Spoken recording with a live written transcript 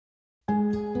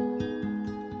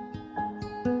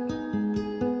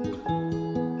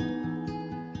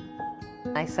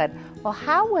I said, well,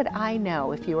 how would I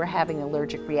know if you were having an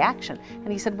allergic reaction?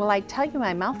 And he said, well, I tell you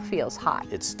my mouth feels hot.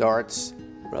 It starts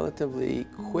relatively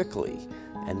quickly,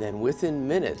 and then within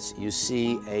minutes you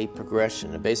see a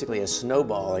progression, basically a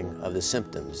snowballing of the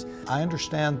symptoms. I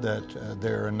understand that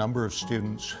there are a number of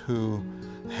students who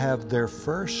have their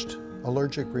first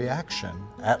allergic reaction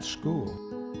at school.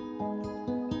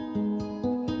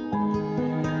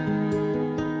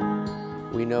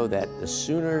 We know that the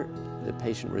sooner the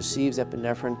patient receives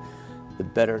epinephrine, the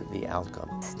better the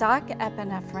outcome. Stock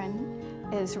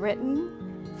epinephrine is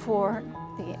written for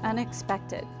the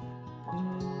unexpected.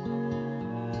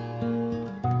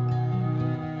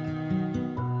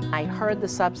 I heard the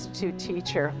substitute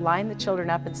teacher line the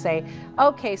children up and say,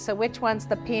 okay, so which one's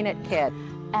the peanut kid?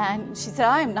 And she said,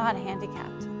 I am not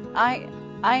handicapped. I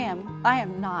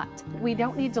am not. We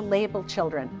don't need to label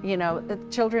children. You know, the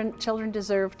children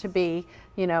deserve to be,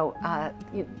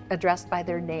 addressed by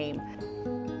their name.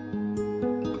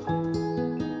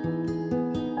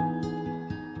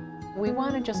 We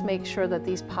want to just make sure that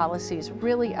these policies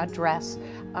really address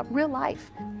real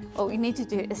life. What we need to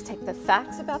do is take the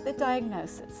facts about the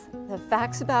diagnosis, the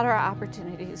facts about our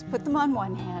opportunities, put them on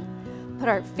one hand, put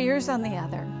our fears on the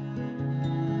other.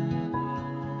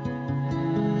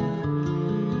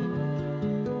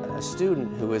 A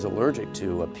student who is allergic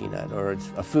to a peanut or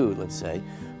a food, let's say,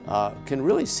 can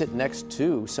really sit next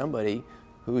to somebody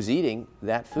who's eating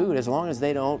that food as long as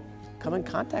they don't come in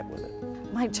contact with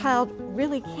it. My child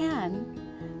really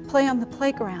can play on the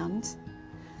playground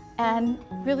and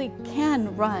really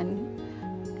can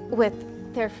run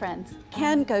with their friends,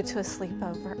 can go to a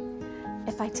sleepover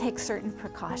if I take certain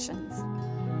precautions.